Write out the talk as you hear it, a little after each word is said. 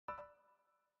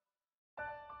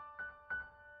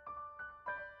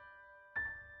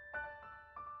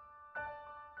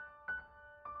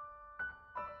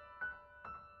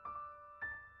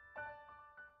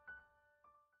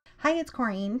Hi, it's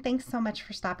Corinne. Thanks so much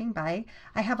for stopping by.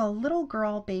 I have a little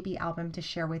girl baby album to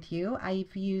share with you.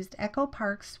 I've used Echo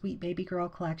Park's Sweet Baby Girl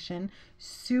collection,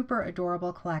 super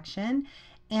adorable collection.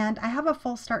 And I have a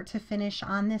full start to finish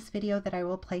on this video that I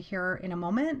will play here in a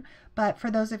moment. But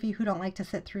for those of you who don't like to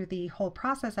sit through the whole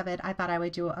process of it, I thought I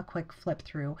would do a quick flip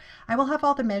through. I will have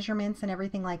all the measurements and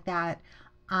everything like that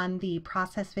on the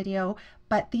process video,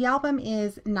 but the album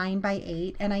is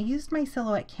 9x8 and I used my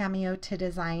Silhouette Cameo to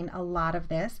design a lot of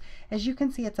this. As you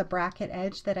can see, it's a bracket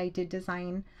edge that I did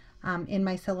design in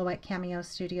my Silhouette Cameo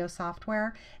Studio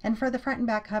software. And for the front and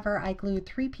back cover, I glued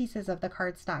 3 pieces of the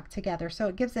cardstock together, so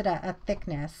it gives it a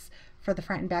thickness for the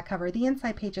front and back cover. The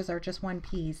inside pages are just 1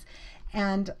 piece.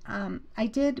 And I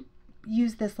did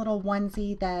use this little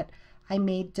onesie that I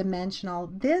made dimensional.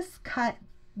 This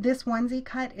onesie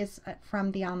cut is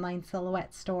from the online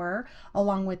Silhouette store,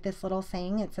 along with this little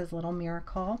saying. It says "Little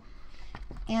Miracle."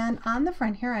 And on the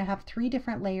front here, I have 3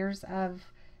 different layers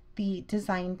of the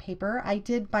design paper. I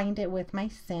did bind it with my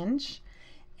cinch.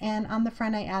 And on the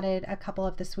front, I added a couple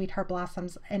of the Sweetheart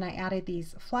Blossoms, and I added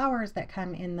these flowers that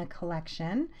come in the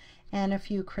collection and a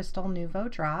few Crystal Nouveau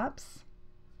drops.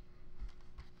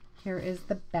 Here is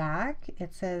the back.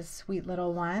 It says "Sweet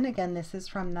Little One." Again, this is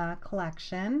from the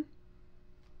collection.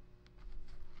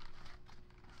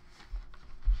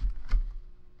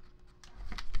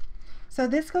 So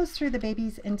this goes through the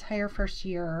baby's entire first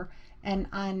year, and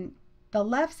on the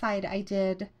left side I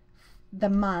did the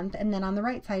month, and then on the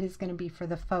right side is going to be for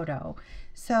the photo.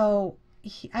 So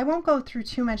I won't go through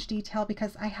too much detail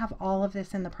because I have all of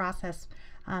this in the process,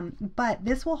 but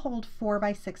this will hold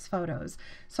 4x6 photos.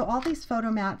 So all these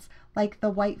photo mats, like the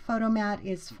white photo mat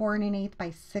is 4 1/8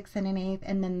 by 6 1/8,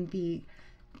 and then the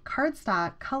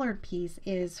cardstock colored piece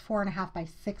is 4.5 by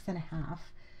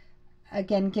 6.5.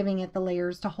 Again, giving it the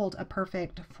layers to hold a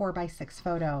perfect 4x6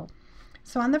 photo.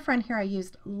 So on the front here, I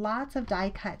used lots of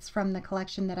die cuts from the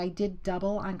collection that I did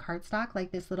double on cardstock.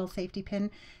 Like this little safety pin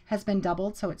has been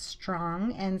doubled, so it's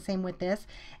strong, and same with this.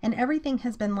 And everything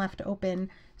has been left open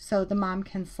so the mom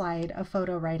can slide a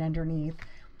photo right underneath.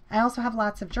 I also have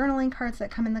lots of journaling cards that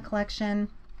come in the collection.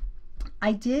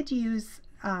 I did use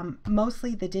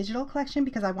mostly the digital collection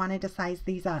because I wanted to size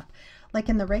these up. Like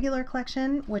in the regular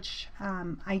collection, which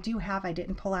I do have, I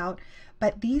didn't pull out,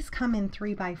 but these come in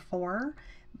 3x4,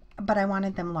 but I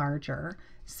wanted them larger.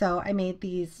 So I made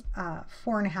these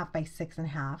 4.5 by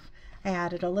 6.5. I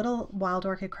added a little Wild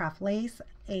Orchid Craft lace,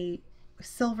 a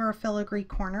silver filigree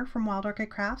corner from Wild Orchid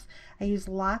Crafts. I used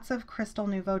lots of Crystal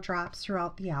Nouveau drops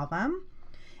throughout the album.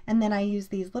 And then I use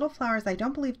these little flowers. I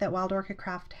don't believe that Wild Orchid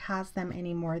Craft has them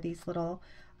anymore, these little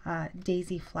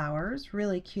daisy flowers.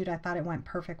 Really cute. I thought it went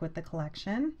perfect with the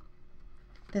collection.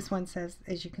 This one says,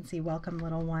 as you can see, "Welcome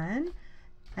Little One."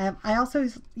 I also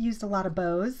used a lot of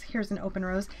bows. Here's an open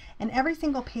rose. And every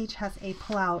single page has a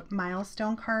pull-out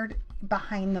milestone card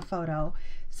behind the photo.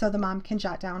 So the mom can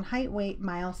jot down height, weight,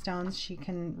 milestones. She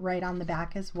can write on the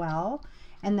back as well.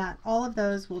 And that all of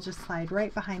those will just slide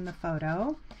right behind the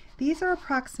photo. These are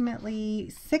approximately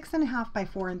 6.5 by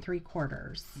 4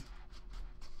 3/4.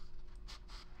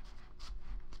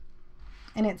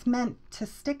 And it's meant to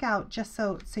stick out just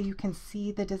so you can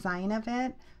see the design of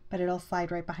it, but it'll slide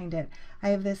right behind it. I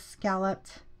have this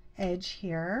scalloped edge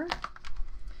here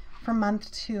from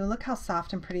month 2. Look how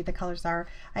soft and pretty the colors are.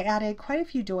 I added quite a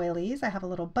few doilies. I have a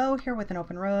little bow here with an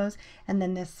open rose, and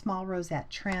then this small rosette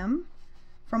trim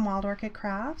from Wild Orchid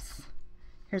Crafts.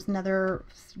 Here's another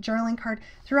journaling card.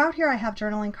 Throughout here I have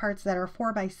journaling cards that are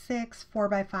 4x6,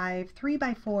 4x5,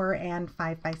 3x4, and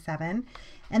 5x7.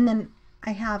 And then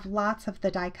I have lots of the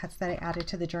die cuts that I added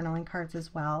to the journaling cards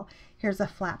as well. Here's a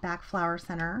flat back flower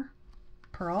center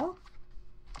pearl.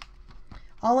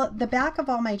 The back of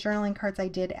all my journaling cards, I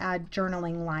did add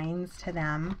journaling lines to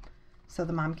them so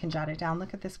the mom can jot it down.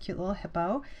 Look at this cute little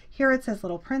hippo. Here it says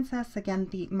 "Little Princess." Again,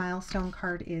 the milestone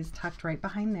card is tucked right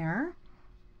behind there.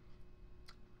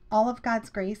 All of God's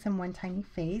Grace in One Tiny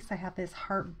Face. I have this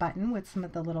heart button with some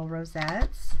of the little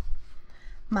rosettes.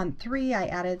 Month 3, I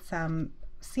added some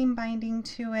seam binding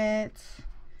to it.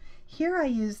 Here I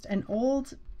used an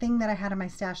old thing that I had in my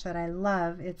stash that I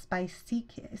love. It's by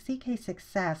CK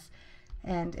Success,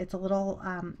 and it's a little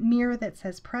mirror that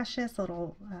says "Precious," a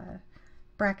little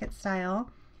bracket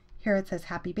style. Here it says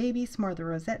 "Happy Baby," some more of the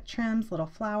rosette trims, little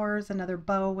flowers, another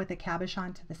bow with a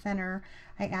cabochon to the center.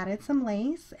 I added some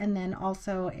lace and then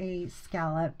also a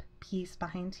scallop piece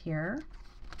behind here.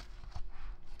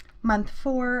 Month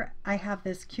 4, I have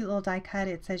this cute little die cut.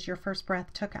 It says "Your first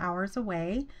breath took hours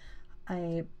away."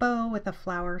 A bow with a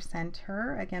flower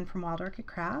center, again from Wild Orchid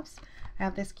Crafts. I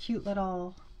have this cute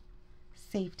little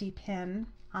safety pin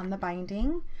on the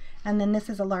binding. And then this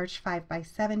is a large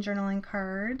 5x7 journaling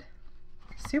card.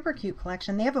 Super cute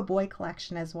collection. They have a boy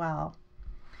collection as well.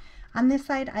 On this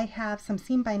side, I have some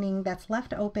seam binding that's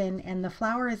left open, and the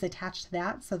flower is attached to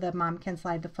that so the mom can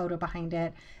slide the photo behind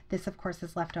it. This, of course,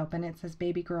 is left open. It says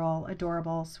baby girl,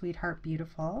 adorable, sweetheart,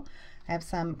 beautiful. I have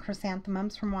some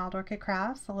chrysanthemums from Wild Orchid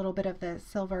Crafts, a little bit of the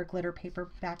silver glitter paper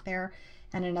back there,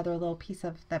 and another little piece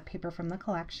of the paper from the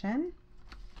collection.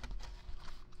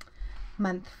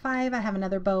 Month 5, I have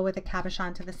another bow with a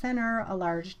cabochon to the center, a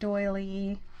large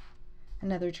doily,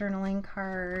 another journaling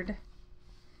card.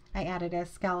 I added a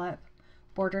scallop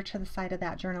border to the side of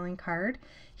that journaling card.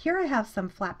 Here I have some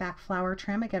flat back flower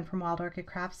trim, again from Wild Orchid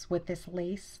Crafts, with this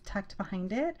lace tucked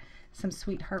behind it, some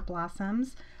sweetheart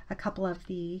blossoms, a couple of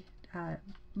the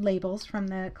labels from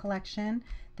the collection,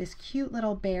 this cute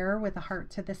little bear with a heart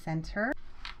to the center.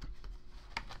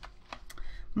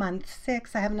 Month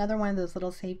 6, I have another one of those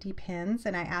little safety pins,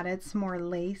 and I added some more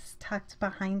lace tucked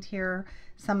behind here,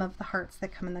 some of the hearts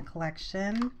that come in the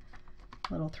collection.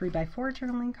 Little 3x4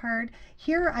 journaling card.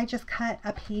 Here I just cut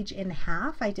a page in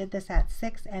half. I did this at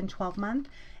 6 and 12 month,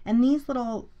 and these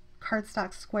little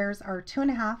cardstock squares are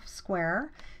 2.5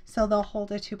 square, so they'll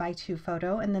hold a 2x2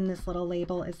 photo, and then this little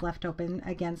label is left open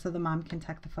again so the mom can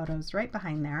tuck the photos right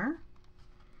behind there.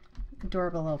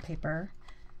 Adorable little paper.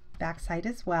 Backside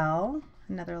as well.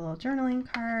 Another little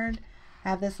journaling card. I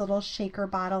have this little shaker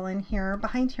bottle in here.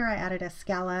 Behind here I added a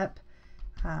scallop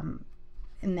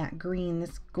in that green,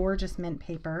 this gorgeous mint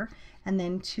paper, and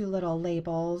then 2 little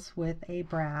labels with a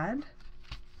brad.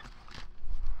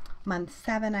 Month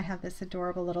 7, I have this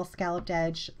adorable little scalloped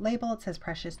edge label. It says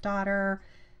Precious Daughter,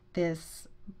 this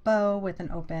bow with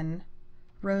an open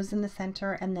rose in the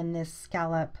center, and then this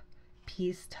scallop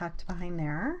piece tucked behind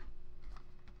there.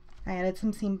 I added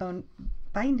some seam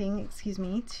binding,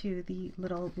 to the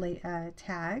little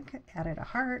tag, added a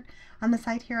heart. On the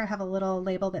side here I have a little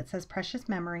label that says Precious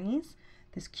Memories,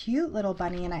 this cute little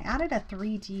bunny, and I added a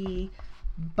 3D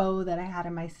bow that I had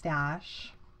in my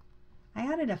stash. I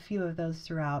added a few of those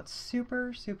throughout.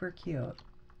 Super, super cute.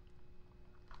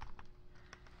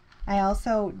 I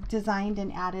also designed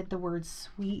and added the word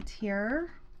sweet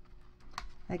here.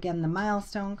 Again, the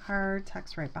milestone card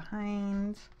tucks right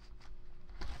behind.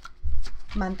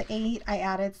 Month 8, I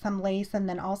added some lace and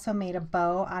then also made a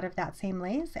bow out of that same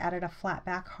lace. Added a flat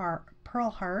back pearl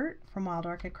heart from Wild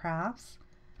Orchid Crafts.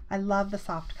 I love the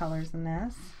soft colors in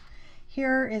this.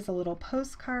 Here is a little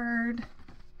postcard.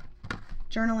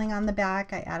 Journaling on the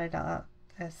back, I added a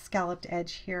scalloped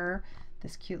edge here.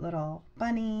 This cute little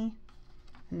bunny.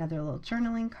 Another little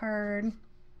journaling card.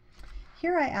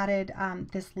 Here I added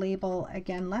this label,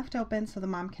 again left open so the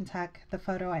mom can tuck the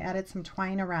photo. I added some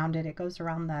twine around it. It goes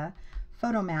around the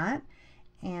photo mat,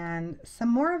 and some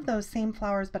more of those same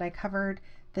flowers, but I covered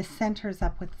the centers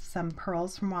up with some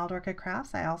pearls from Wild Orchid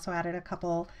Crafts. I also added a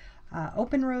couple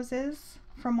open roses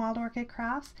from Wild Orchid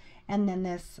Crafts, and then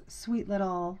this sweet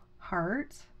little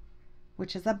heart,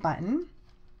 which is a button.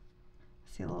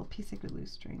 See a little piece of glue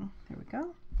string. There we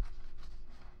go.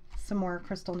 Some more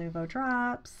Crystal Nouveau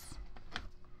drops.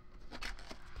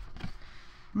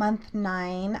 Month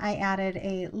 9, I added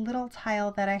a little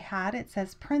tile that I had. It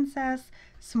says Princess,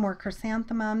 some more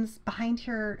chrysanthemums. Behind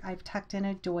here, I've tucked in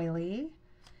a doily.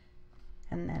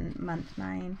 And then month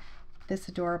 9, this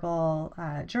adorable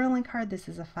journaling card. This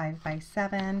is a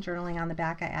 5x7. Journaling on the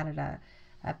back, I added a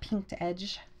pinked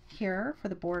edge here for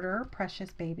the border.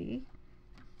 Precious Baby.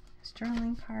 This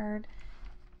journaling card.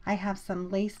 I have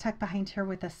some lace tucked behind here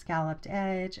with a scalloped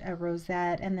edge, a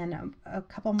rosette, and then a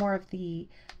couple more of the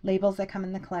labels that come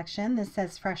in the collection. This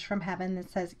says Fresh from Heaven.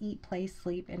 This says Eat, Play,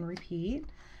 Sleep, and Repeat.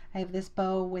 I have this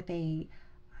bow with a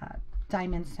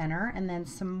diamond center, and then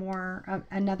some more,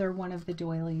 another one of the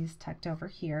doilies tucked over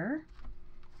here.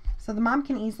 So the mom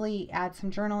can easily add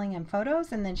some journaling and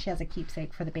photos, and then she has a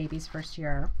keepsake for the baby's first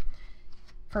year.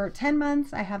 For 10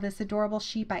 months, I have this adorable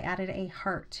sheep. I added a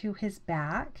heart to his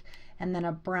back, and then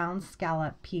a brown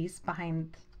scallop piece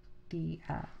behind the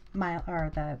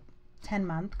the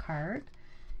 10-month card.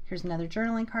 Here's another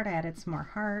journaling card. I added some more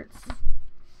hearts.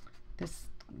 This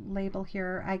label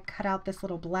here, I cut out this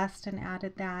little blessed and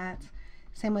added that.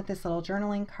 Same with this little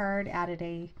journaling card, added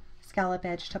a scallop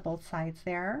edge to both sides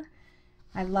there.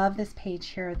 I love this page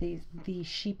here, the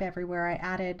sheep everywhere. I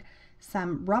added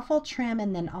some ruffle trim,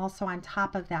 and then also on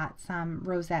top of that some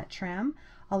rosette trim,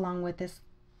 along with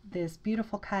this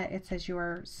beautiful cut. It says You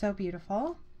Are So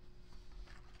Beautiful.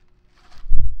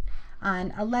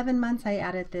 On 11 months, I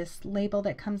added this label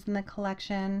that comes in the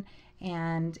collection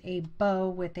and a bow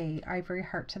with a ivory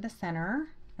heart to the center.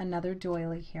 Another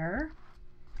doily here.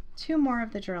 2 more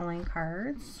of the journaling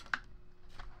cards.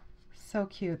 So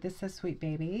cute. This is Sweet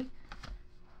Baby.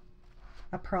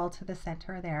 A pearl to the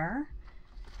center there.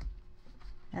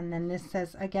 And then this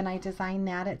says, again, I designed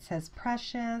that. It says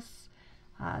Precious.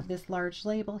 This large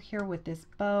label here with this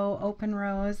bow, open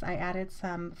rose. I added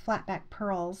some flat back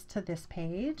pearls to this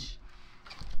page.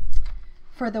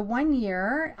 For the 1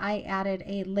 year, I added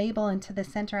a label into the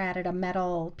center. I added a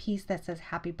metal piece that says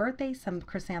Happy Birthday, some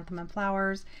chrysanthemum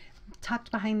flowers.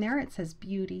 Tucked behind there, it says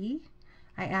Beauty.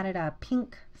 I added a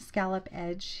pink scallop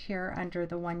edge here under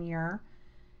the 1 year.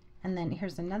 And then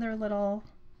here's another little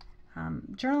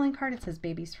journaling card. It says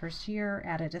Baby's First Year.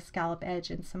 Added a scallop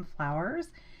edge and some flowers.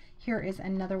 Here is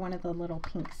another one of the little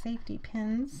pink safety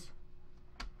pins.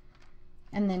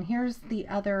 And then here's the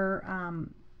other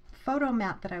photo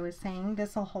mat that I was saying.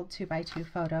 This will hold 2x2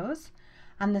 photos.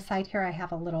 On the side here I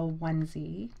have a little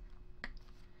onesie.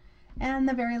 And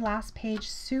the very last page,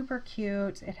 super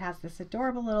cute. It has this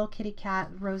adorable little kitty cat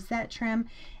rosette trim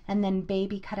and then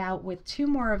Baby cut out with 2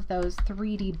 more of those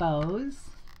 3D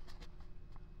bows.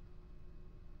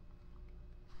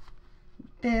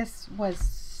 This was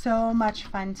so much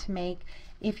fun to make.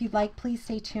 If you'd like, please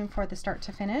stay tuned for the start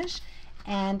to finish,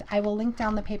 and I will link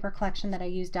down the paper collection that I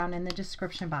used down in the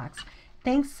description box.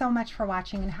 Thanks so much for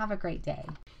watching and have a great day.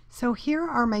 So here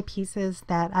are my pieces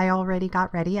that I already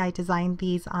got ready. I designed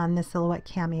these on the Silhouette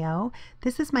Cameo.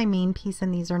 This is my main piece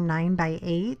and these are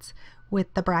 9x8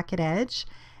 with the bracket edge.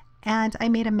 And I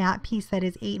made a matte piece that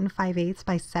is 8 5/8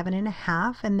 by 7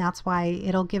 1/2, and that's why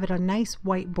it'll give it a nice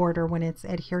white border when it's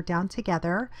adhered down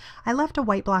together. I left a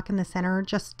white block in the center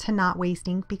just to not waste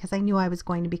ink because I knew I was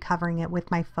going to be covering it with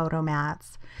my photo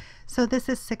mats. So this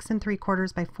is 6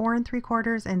 3/4 by 4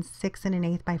 3/4 and 6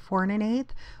 1/8 by 4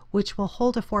 1/8, which will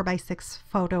hold a 4x6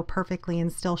 photo perfectly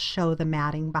and still show the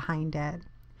matting behind it.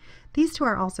 These two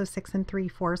are also 6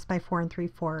 3/4 by 4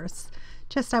 3/4.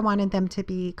 Just I wanted them to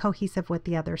be cohesive with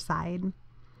the other side.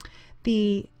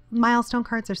 The milestone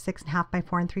cards are 6 1/2 by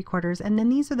 4 3/4, and then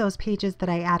these are those pages that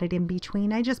I added in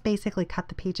between. I just basically cut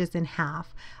the pages in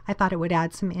half. I thought it would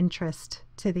add some interest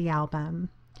to the album.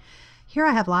 Here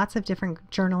I have lots of different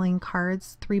journaling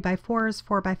cards, 3x4s,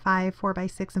 4x5,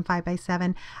 4x6, and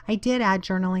 5x7. I did add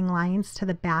journaling lines to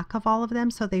the back of all of them,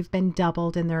 so they've been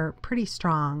doubled and they're pretty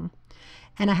strong.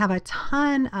 And I have a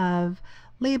ton of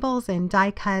labels and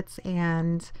die cuts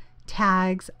and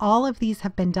tags. All of these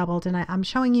have been doubled, and I'm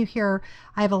showing you here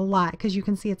I have a lot because you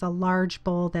can see it's a large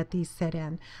bowl that these sit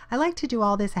in. I like to do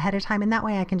all this ahead of time, and that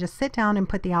way I can just sit down and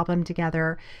put the album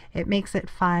together. It makes it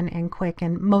fun and quick,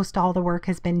 and most all the work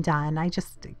has been done. I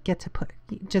just get to put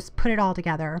it all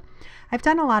together. I've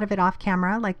done a lot of it off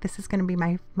camera, like this is going to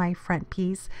be my front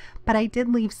piece, but I did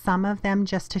leave some of them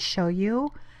just to show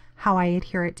you how I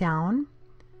adhere it down.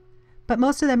 But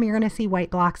most of them you're going to see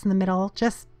white blocks in the middle.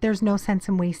 Just there's no sense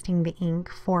in wasting the ink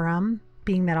for them,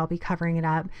 being that I'll be covering it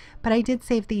up. But I did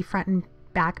save the front and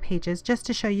back pages just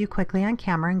to show you quickly on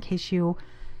camera in case you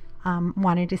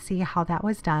wanted to see how that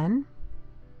was done.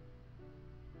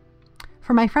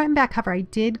 For my front and back cover, I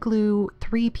did glue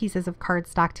 3 pieces of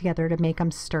cardstock together to make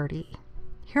them sturdy.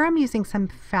 Here I'm using some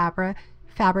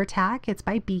Fabri-Tac. It's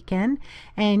by Beacon,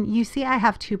 and you see I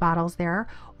have 2 bottles there.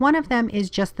 One of them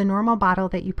is just the normal bottle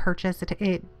that you purchase.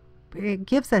 It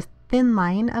gives a thin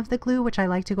line of the glue, which I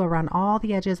like to go around all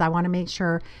the edges. I want to make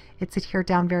sure it's adhered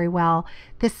down very well.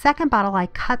 This second bottle, I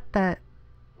cut the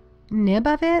nib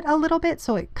of it a little bit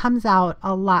so it comes out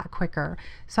a lot quicker.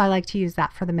 So I like to use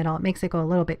that for the middle. It makes it go a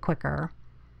little bit quicker.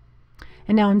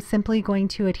 And now I'm simply going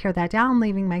to adhere that down,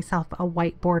 leaving myself a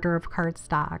white border of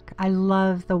cardstock. I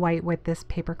love the white with this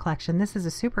paper collection. This is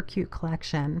a super cute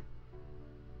collection.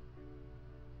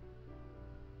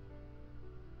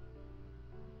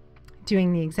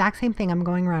 Doing the exact same thing. I'm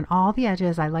going around all the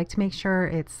edges. I like to make sure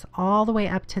it's all the way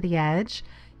up to the edge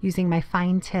using my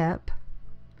fine tip.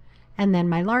 And then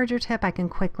my larger tip, I can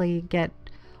quickly get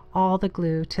all the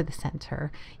glue to the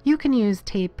center. You can use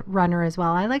tape runner as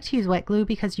well. I like to use wet glue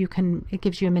because it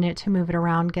gives you a minute to move it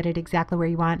around, get it exactly where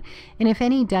you want. And if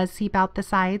any does seep out the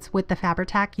sides with the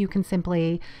Fabri-Tac, you can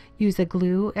simply use a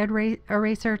glue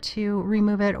eraser to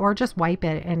remove it, or just wipe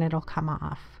it and it'll come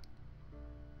off.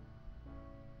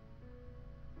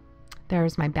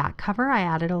 There's my back cover. I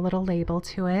added a little label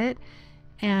to it.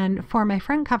 And for my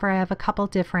front cover, I have a couple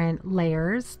different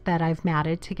layers that I've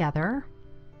matted together.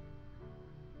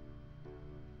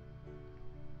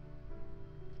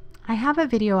 I have a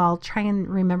video, I'll try and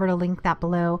remember to link that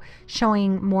below,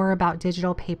 showing more about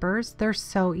digital papers. They're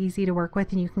so easy to work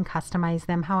with and you can customize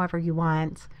them however you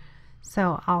want.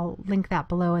 So I'll link that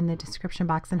below in the description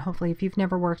box, and hopefully if you've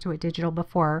never worked with digital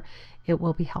before, it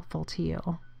will be helpful to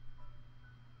you.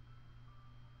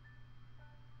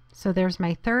 So there's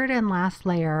my third and last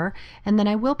layer, and then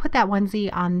I will put that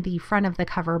onesie on the front of the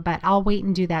cover, but I'll wait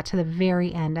and do that to the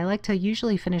very end. I like to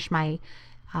usually finish my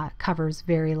covers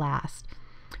very last.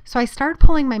 So I start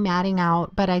pulling my matting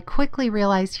out, but I quickly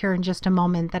realized here in just a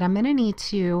moment that I'm going to need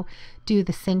to do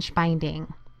the cinch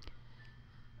binding.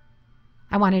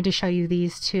 I wanted to show you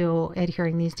these two,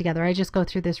 adhering these together. I just go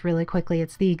through this really quickly.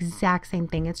 It's the exact same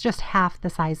thing. It's just half the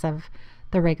size of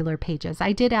the regular pages.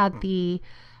 I did add the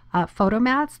photo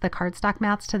mats, the cardstock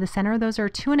mats to the center. Those are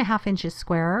 2.5 inches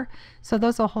square. So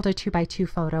those will hold a 2x2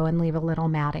 photo and leave a little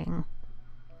matting.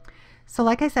 So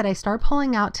like I said, I started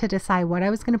pulling out to decide what I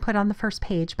was going to put on the first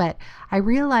page, but I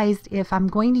realized if I'm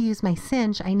going to use my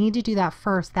cinch, I need to do that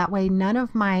first. That way none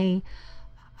of my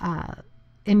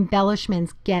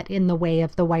embellishments get in the way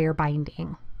of the wire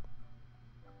binding.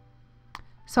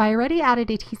 So I already added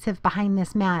adhesive behind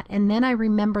this mat, and then I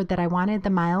remembered that I wanted the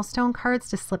milestone cards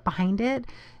to slip behind it.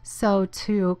 So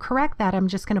to correct that, I'm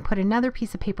just going to put another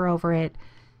piece of paper over it,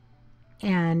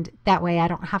 and that way I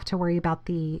don't have to worry about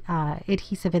the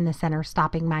adhesive in the center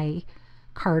stopping my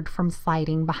card from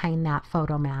sliding behind that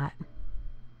photo mat.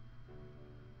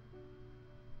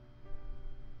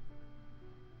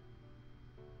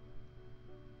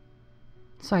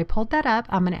 So I pulled that up.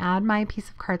 I'm going to add my piece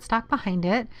of cardstock behind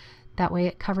it. That way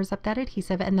it covers up that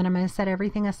adhesive, and then I'm going to set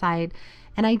everything aside.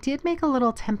 And I did make a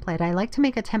little template. I like to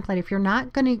make a template. If you're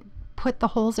not going to put the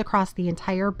holes across the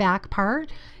entire back part,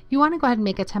 you want to go ahead and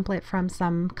make a template from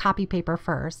some copy paper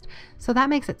first. So that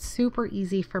makes it super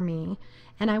easy for me.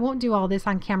 And I won't do all this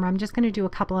on camera. I'm just going to do a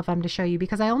couple of them to show you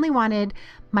because I only wanted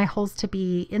my holes to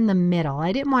be in the middle.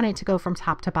 I didn't want it to go from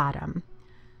top to bottom.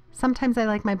 Sometimes I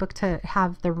like my book to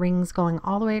have the rings going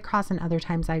all the way across, and other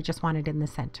times I just want it in the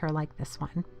center like this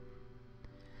one.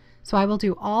 So I will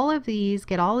do all of these,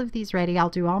 get all of these ready. I'll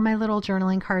do all my little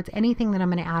journaling cards, anything that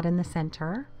I'm going to add in the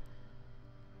center.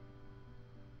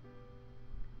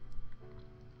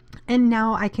 And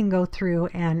now I can go through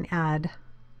and add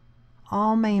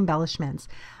all my embellishments.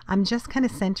 I'm just kind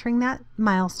of centering that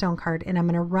milestone card, and I'm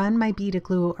going to run my beaded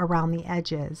glue around the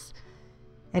edges.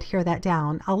 Adhere that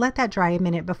down. I'll let that dry a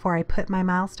minute before I put my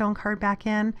milestone card back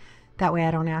in. That way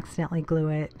I don't accidentally glue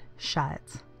it shut.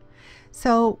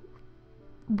 So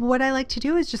what I like to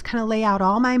do is just kind of lay out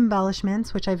all my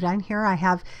embellishments, which I've done here. I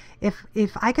have, if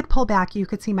I could pull back, you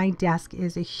could see my desk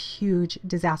is a huge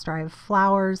disaster. I have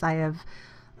flowers, I have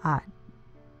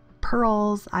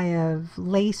pearls, I have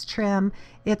lace trim.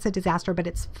 It's a disaster, but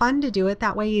it's fun to do it.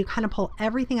 That way you kind of pull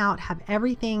everything out, have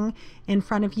everything in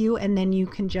front of you, and then you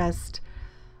can just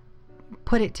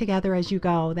put it together as you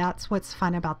go. That's what's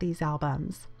fun about these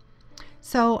albums.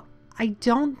 So I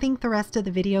don't think the rest of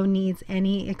the video needs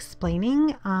any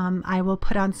explaining. I will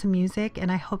put on some music,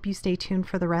 and I hope you stay tuned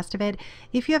for the rest of it.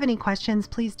 If you have any questions,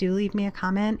 please do leave me a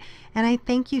comment. And I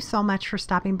thank you so much for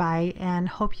stopping by and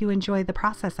hope you enjoy the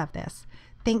process of this.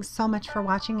 Thanks so much for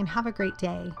watching, and have a great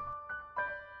day.